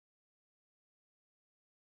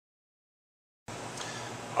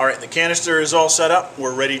Alright, the canister is all set up.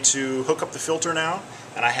 We're ready to hook up the filter now,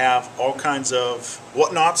 and I have all kinds of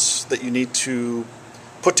whatnots that you need to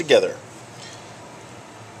put together.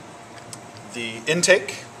 The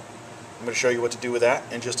intake, I'm going to show you what to do with that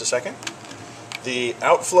in just a second. The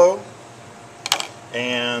outflow,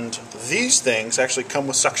 and these things actually come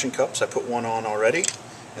with suction cups. I put one on already,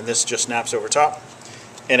 and this just snaps over top.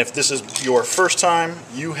 And if this is your first time,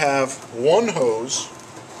 you have one hose,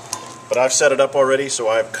 but I've set it up already, so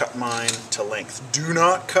I've cut mine to length. Do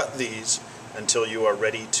not cut these until you are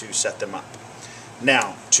ready to set them up.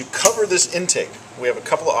 Now, to cover this intake, we have a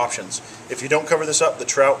couple of options. If you don't cover this up, the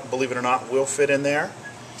trout, believe it or not, will fit in there.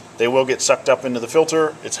 They will get sucked up into the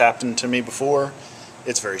filter. It's happened to me before.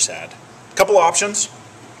 It's very sad. A couple of options.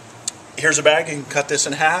 Here's a bag. You can cut this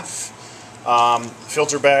in half.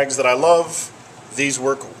 Filter bags that I love. These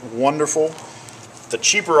work wonderful. The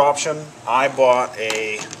cheaper option, I bought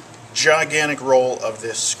a gigantic roll of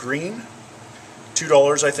this screen.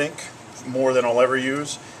 $2, I think, more than I'll ever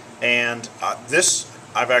use. And this,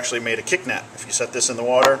 I've actually made a kick net. If you set this in the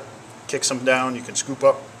water, kick some down, you can scoop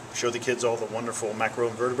up, show the kids all the wonderful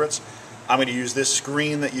macroinvertebrates. I'm going to use this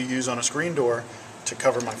screen that you use on a screen door to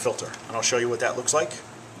cover my filter. And I'll show you what that looks like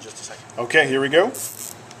in just a second. Okay, here we go.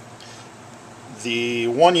 The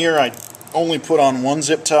 1 year I only put on one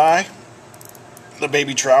zip tie. The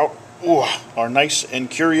baby trout are nice and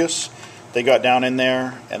curious. They got down in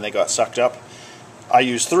there and they got sucked up. I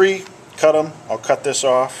used 3, cut them. I'll cut this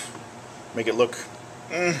off, make it look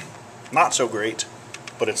not so great,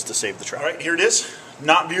 but it's to save the trout. Alright, here it is.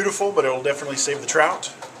 Not beautiful, but it will definitely save the trout.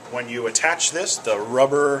 When you attach this, the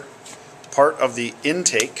rubber part of the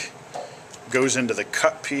intake goes into the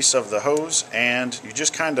cut piece of the hose, and you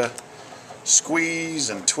just kind of squeeze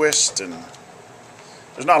and twist, and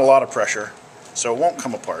there's not a lot of pressure, so it won't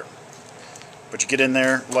come apart. But you get in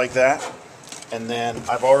there like that, and then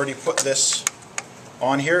I've already put this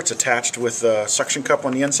on here. It's attached with a suction cup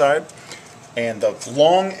on the inside, and the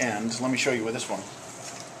long end, let me show you with this one.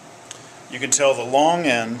 You can tell the long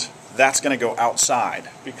end, that's going to go outside,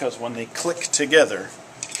 because when they click together,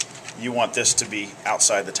 you want this to be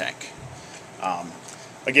outside the tank.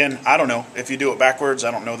 Again, I don't know. If you do it backwards,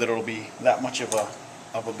 I don't know that it'll be that much of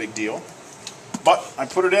a big deal. But I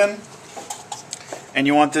put it in, and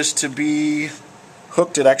you want this to be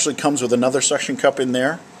hooked. It actually comes with another suction cup in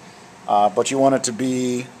there, but you want it to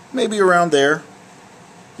be maybe around there.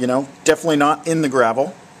 You know, definitely not in the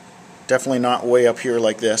gravel, definitely not way up here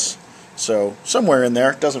like this. So somewhere in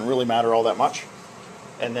there, doesn't really matter all that much.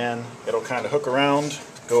 And then it'll kind of hook around,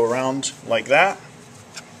 go around like that.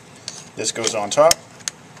 This goes on top,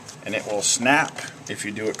 and it will snap if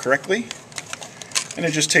you do it correctly. And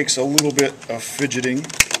it just takes a little bit of fidgeting.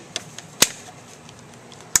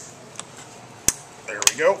 There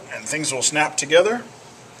we go, and things will snap together.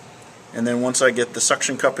 And then once I get the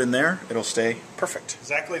suction cup in there, it'll stay perfect.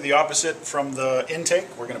 Exactly the opposite from the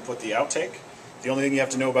intake, we're going to put the outtake. The only thing you have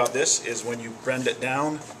to know about this is when you bend it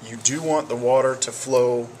down, you do want the water to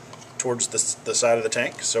flow towards the side of the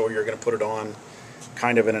tank, so you're going to put it on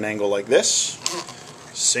kind of in an angle like this.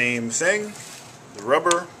 Same thing, the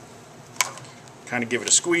rubber, kind of give it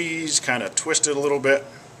a squeeze, kind of twist it a little bit,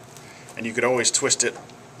 and you could always twist it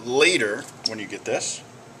later when you get this.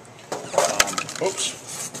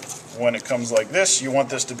 When it comes like this, you want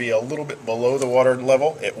this to be a little bit below the water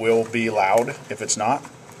level. It will be loud if it's not.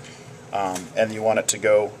 And you want it to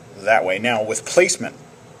go that way. Now with placement,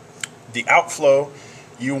 the outflow,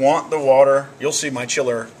 you want the water, you'll see my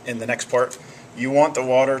chiller in the next part, you want the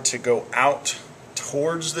water to go out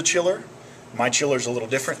towards the chiller. My chiller's a little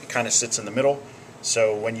different, it kind of sits in the middle,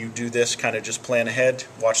 so when you do this, kind of just plan ahead,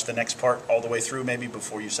 watch the next part all the way through maybe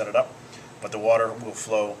before you set it up, but the water will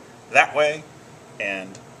flow that way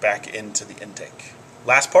and back into the intake.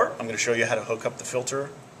 Last part, I'm going to show you how to hook up the filter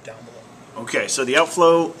down below. Okay, so the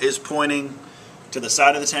outflow is pointing to the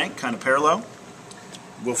side of the tank, kind of parallel.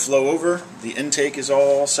 We'll flow over. The intake is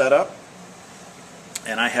all set up.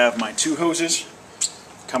 And I have my 2 hoses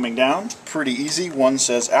coming down. Pretty easy. One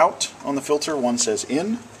says out on the filter, one says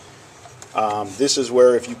in. This is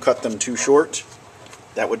where if you cut them too short,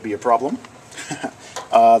 that would be a problem.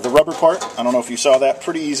 The rubber part, I don't know if you saw that,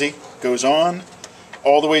 pretty easy. Goes on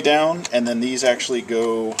all the way down, and then these actually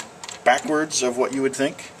go backwards of what you would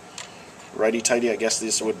think. Righty-tighty, I guess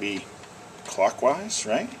this would be clockwise,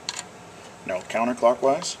 right? No,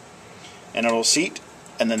 counterclockwise. And it'll seat,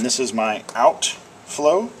 and then this is my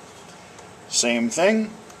outflow. Same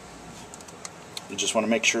thing. You just want to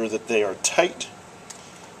make sure that they are tight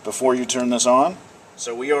before you turn this on.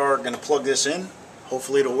 So we are going to plug this in.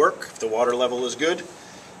 Hopefully it'll work if the water level is good.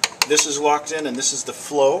 This is locked in, and this is the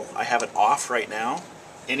flow. I have it off right now.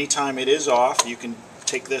 anytime it is off, you can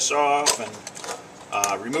take this off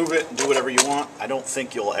and remove it and do whatever you want. I don't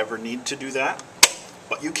think you'll ever need to do that,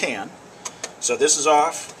 but you can. So this is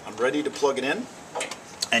off. I'm ready to plug it in,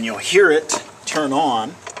 and you'll hear it turn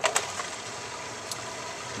on.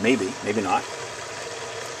 Maybe, maybe not.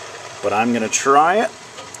 But I'm going to try it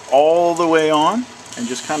all the way on and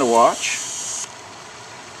just kind of watch.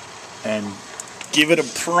 And give it a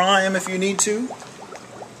prime if you need to.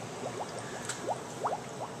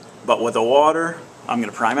 But with the water, I'm going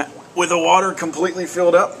to prime it. With the water completely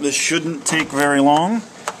filled up, this shouldn't take very long. You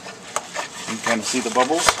can kind of see the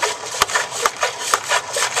bubbles.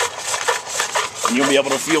 And you'll be able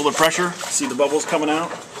to feel the pressure, see the bubbles coming out.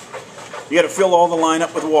 You got to fill all the line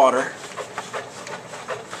up with water.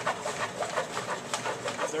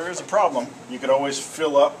 If there is a problem, you could always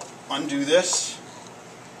fill up, undo this,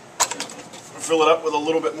 fill it up with a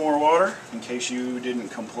little bit more water in case you didn't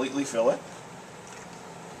completely fill it.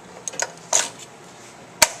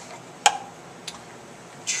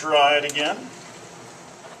 Try it again.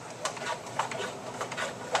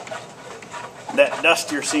 That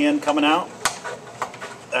dust you're seeing coming out,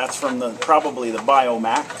 that's from probably the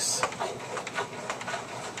Biomax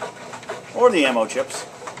or the ammo chips.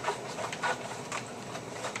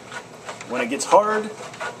 When it gets hard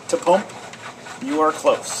to pump, you are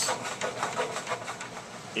close.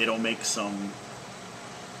 It'll make some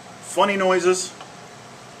funny noises,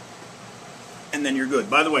 and then you're good.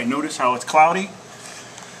 By the way, notice how it's cloudy?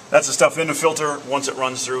 That's the stuff in the filter. Once it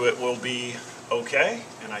runs through, it will be okay,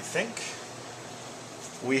 and I think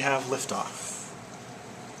we have liftoff.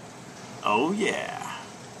 Oh yeah.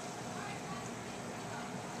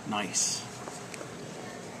 Nice.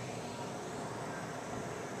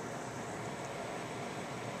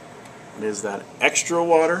 It is that extra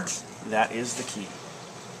water. That is the key.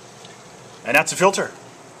 And that's the filter.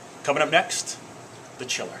 Coming up next, the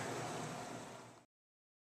chiller.